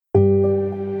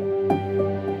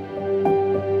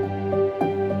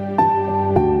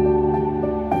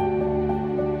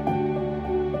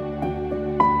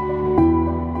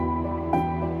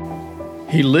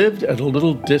He lived at a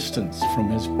little distance from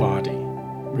his body,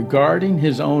 regarding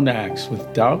his own acts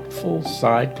with doubtful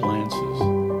side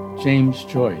glances. James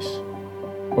Joyce.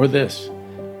 Or this,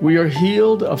 we are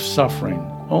healed of suffering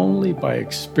only by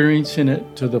experiencing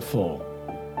it to the full.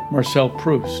 Marcel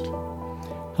Proust.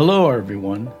 Hello,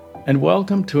 everyone, and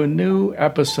welcome to a new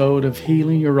episode of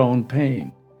Healing Your Own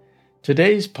Pain.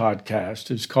 Today's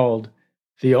podcast is called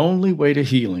The Only Way to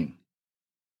Healing.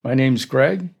 My name's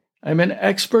Greg. I'm an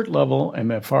expert-level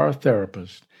MFR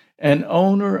therapist and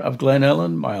owner of Glen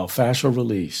Ellen Myofascial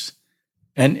Release,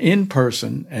 an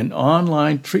in-person and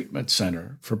online treatment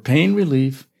center for pain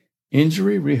relief,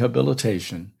 injury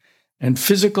rehabilitation, and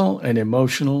physical and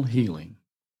emotional healing.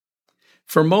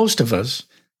 For most of us,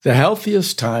 the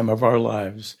healthiest time of our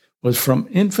lives was from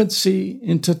infancy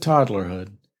into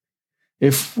toddlerhood.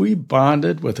 If we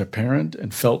bonded with a parent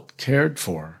and felt cared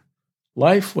for,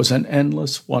 life was an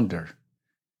endless wonder.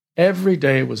 Every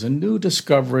day was a new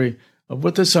discovery of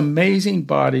what this amazing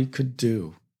body could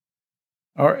do.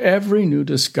 Our every new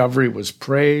discovery was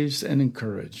praised and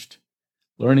encouraged.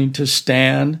 Learning to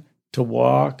stand, to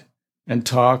walk, and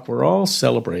talk were all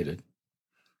celebrated.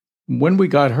 When we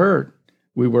got hurt,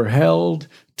 we were held,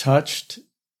 touched,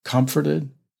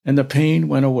 comforted, and the pain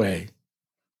went away.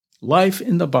 Life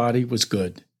in the body was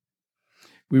good.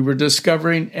 We were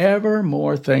discovering ever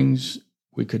more things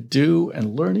we could do,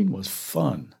 and learning was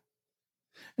fun.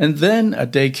 And then a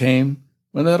day came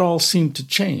when that all seemed to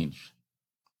change.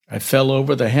 I fell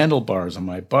over the handlebars on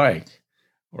my bike,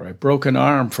 or I broke an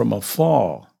arm from a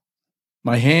fall.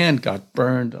 My hand got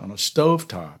burned on a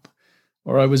stovetop,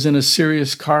 or I was in a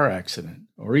serious car accident,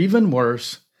 or even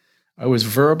worse, I was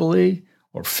verbally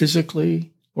or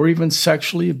physically or even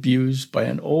sexually abused by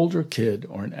an older kid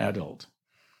or an adult.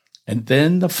 And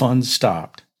then the fun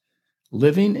stopped.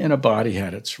 Living in a body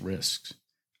had its risks.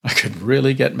 I could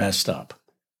really get messed up.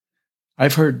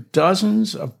 I've heard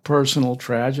dozens of personal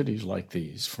tragedies like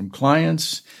these from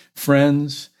clients,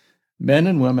 friends, men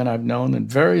and women I've known in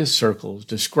various circles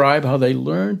describe how they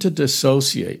learned to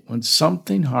dissociate when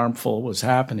something harmful was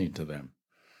happening to them.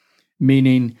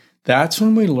 Meaning, that's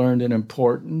when we learned an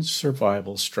important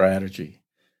survival strategy,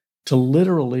 to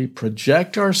literally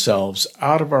project ourselves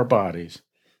out of our bodies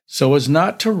so as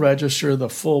not to register the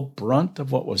full brunt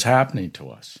of what was happening to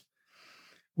us.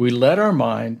 We let our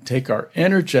mind take our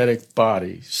energetic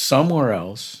body somewhere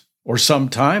else or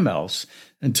sometime else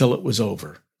until it was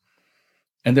over.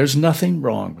 And there's nothing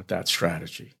wrong with that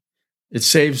strategy. It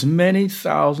saves many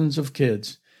thousands of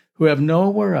kids who have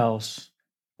nowhere else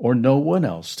or no one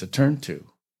else to turn to.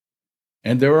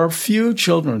 And there are few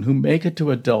children who make it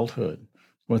to adulthood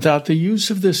without the use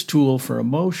of this tool for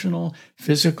emotional,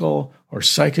 physical, or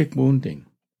psychic wounding.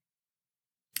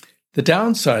 The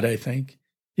downside, I think,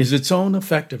 is its own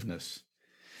effectiveness.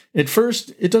 At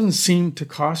first, it doesn't seem to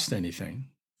cost anything.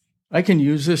 I can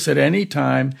use this at any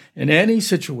time, in any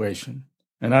situation,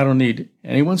 and I don't need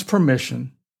anyone's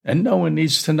permission, and no one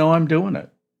needs to know I'm doing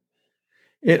it.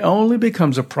 It only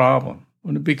becomes a problem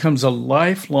when it becomes a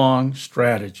lifelong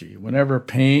strategy, whenever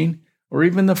pain or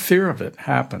even the fear of it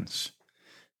happens,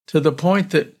 to the point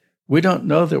that we don't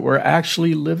know that we're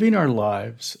actually living our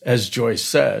lives, as Joyce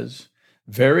says,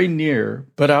 very near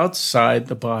but outside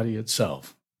the body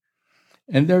itself.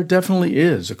 And there definitely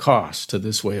is a cost to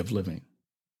this way of living.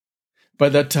 By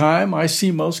the time I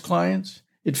see most clients,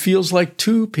 it feels like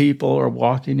two people are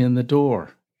walking in the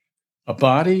door, a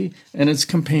body and its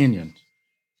companion.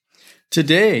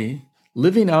 Today,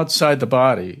 living outside the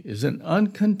body is an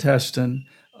uncontested,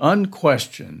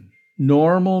 unquestioned,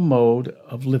 normal mode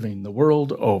of living the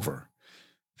world over.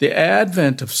 The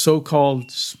advent of so-called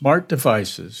smart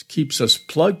devices keeps us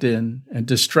plugged in and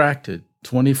distracted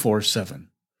 24/7.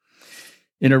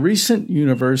 In a recent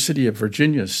University of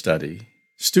Virginia study,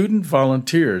 student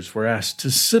volunteers were asked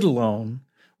to sit alone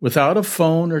without a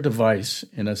phone or device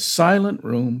in a silent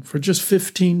room for just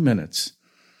 15 minutes.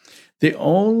 The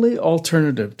only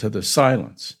alternative to the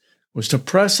silence was to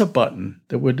press a button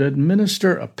that would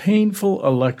administer a painful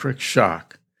electric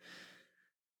shock.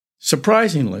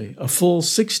 Surprisingly, a full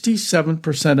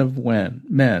 67% of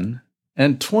men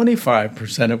and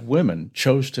 25% of women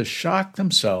chose to shock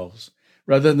themselves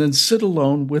rather than sit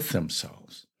alone with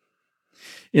themselves.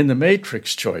 In the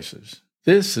matrix choices,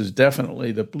 this is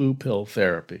definitely the blue pill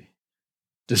therapy.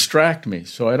 Distract me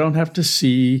so I don't have to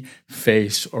see,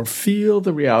 face, or feel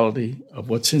the reality of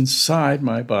what's inside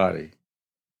my body.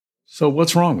 So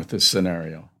what's wrong with this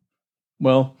scenario?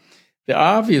 Well, the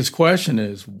obvious question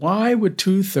is, why would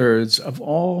 2/3 of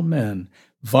all men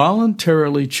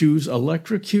voluntarily choose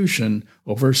electrocution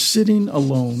over sitting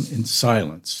alone in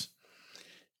silence?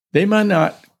 They might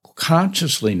not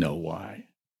consciously know why,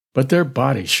 but their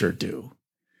bodies sure do.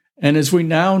 And as we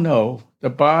now know, the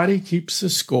body keeps a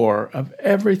score of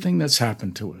everything that's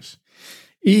happened to us,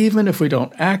 even if we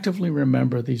don't actively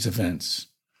remember these events.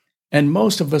 And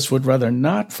most of us would rather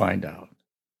not find out.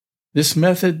 This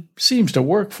method seems to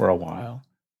work for a while,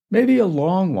 maybe a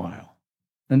long while,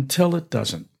 until it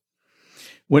doesn't.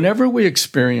 Whenever we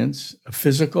experience a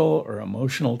physical or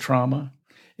emotional trauma,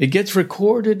 it gets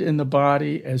recorded in the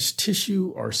body as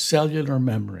tissue or cellular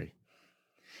memory.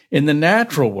 In the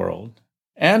natural world,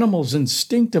 animals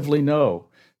instinctively know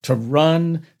to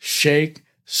run, shake,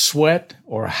 sweat,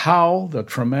 or howl the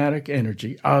traumatic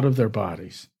energy out of their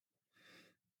bodies.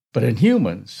 But in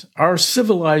humans, our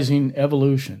civilizing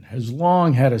evolution has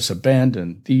long had us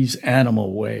abandon these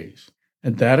animal ways,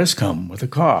 and that has come with a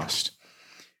cost.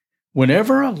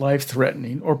 Whenever a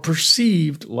life-threatening or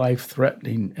perceived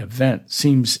life-threatening event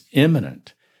seems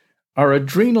imminent, our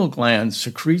adrenal gland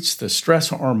secretes the stress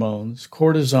hormones,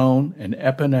 cortisone, and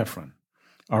epinephrine,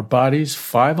 our body's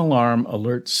 5-alarm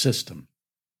alert system.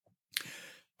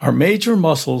 Our major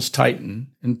muscles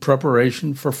tighten in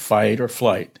preparation for fight or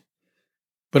flight.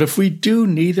 But if we do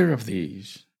neither of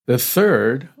these, the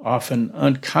third, often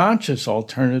unconscious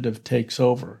alternative takes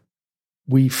over.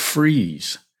 We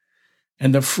freeze.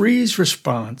 And the freeze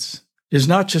response is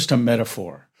not just a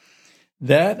metaphor.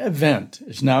 That event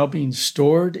is now being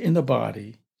stored in the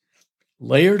body,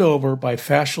 layered over by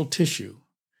fascial tissue,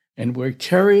 and we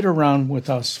carry it around with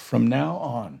us from now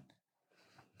on.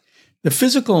 The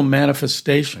physical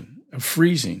manifestation of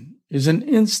freezing is an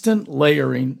instant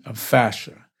layering of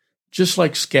fascia, just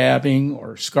like scabbing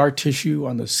or scar tissue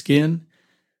on the skin,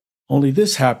 only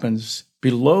this happens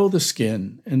below the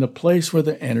skin in the place where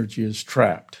the energy is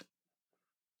trapped.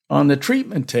 On the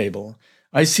treatment table,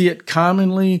 I see it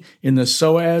commonly in the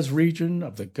psoas region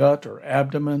of the gut or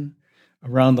abdomen,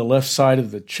 around the left side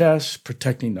of the chest,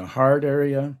 protecting the heart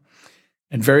area,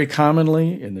 and very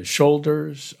commonly in the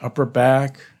shoulders, upper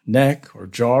back, neck, or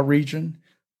jaw region,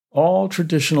 all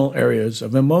traditional areas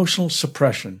of emotional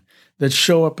suppression that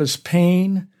show up as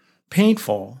pain,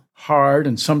 painful, hard,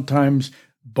 and sometimes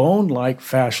bone-like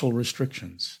fascial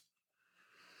restrictions.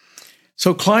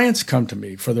 So clients come to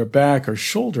me for their back or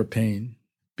shoulder pain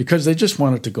because they just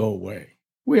want it to go away.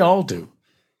 We all do.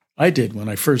 I did when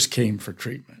I first came for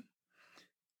treatment.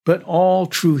 But all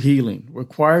true healing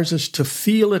requires us to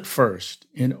feel it first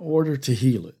in order to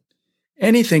heal it.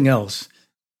 Anything else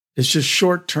is just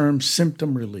short-term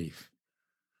symptom relief.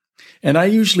 And I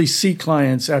usually see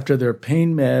clients after their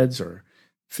pain meds or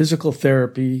physical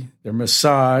therapy, their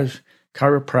massage,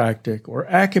 chiropractic, or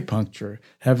acupuncture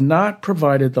have not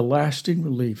provided the lasting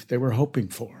relief they were hoping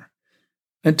for.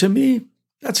 And to me,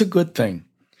 that's a good thing.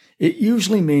 It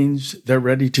usually means they're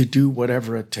ready to do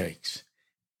whatever it takes,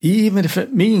 even if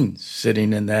it means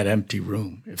sitting in that empty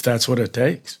room, if that's what it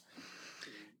takes.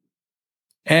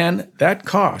 And that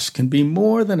cost can be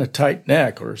more than a tight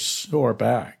neck or sore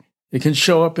back. It can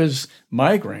show up as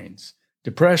migraines,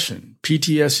 depression,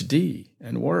 PTSD,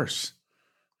 and worse.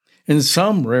 In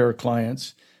some rare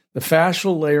clients, the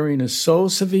fascial layering is so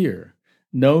severe,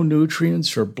 no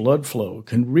nutrients or blood flow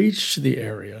can reach the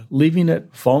area, leaving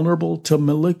it vulnerable to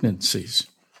malignancies.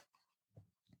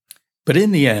 But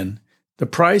in the end, the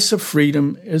price of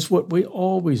freedom is what we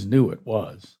always knew it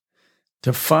was,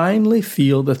 to finally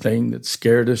feel the thing that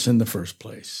scared us in the first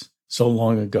place so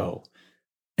long ago.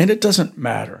 And it doesn't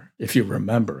matter if you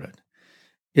remember it.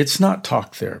 It's not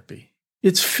talk therapy.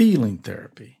 It's feeling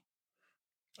therapy.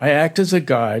 I act as a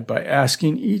guide by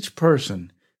asking each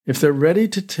person if they're ready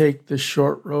to take the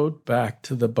short road back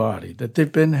to the body that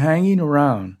they've been hanging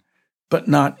around, but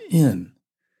not in,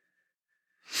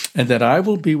 and that I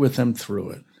will be with them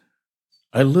through it.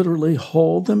 I literally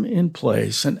hold them in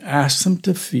place and ask them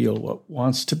to feel what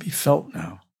wants to be felt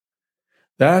now.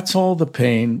 That's all the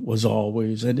pain was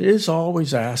always and is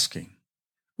always asking.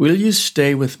 Will you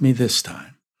stay with me this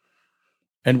time?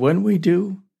 And when we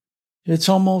do, it's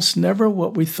almost never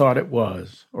what we thought it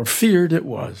was or feared it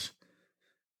was.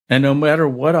 And no matter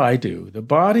what I do, the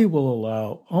body will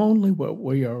allow only what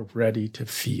we are ready to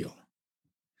feel.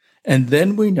 And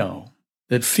then we know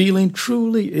that feeling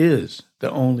truly is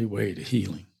the only way to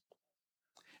healing.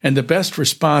 And the best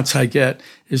response I get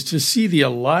is to see the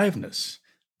aliveness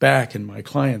back in my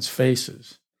clients'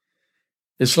 faces.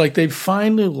 It's like they've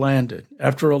finally landed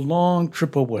after a long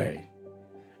trip away.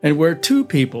 And where two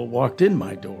people walked in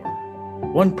my door,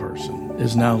 one person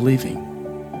is now leaving.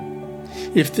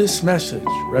 If this message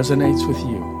resonates with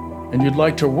you and you'd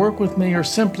like to work with me or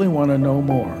simply want to know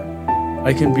more,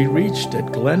 I can be reached at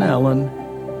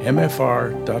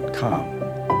glennallenmfr.com.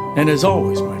 And as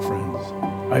always, my friends,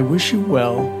 I wish you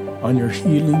well on your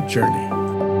healing journey.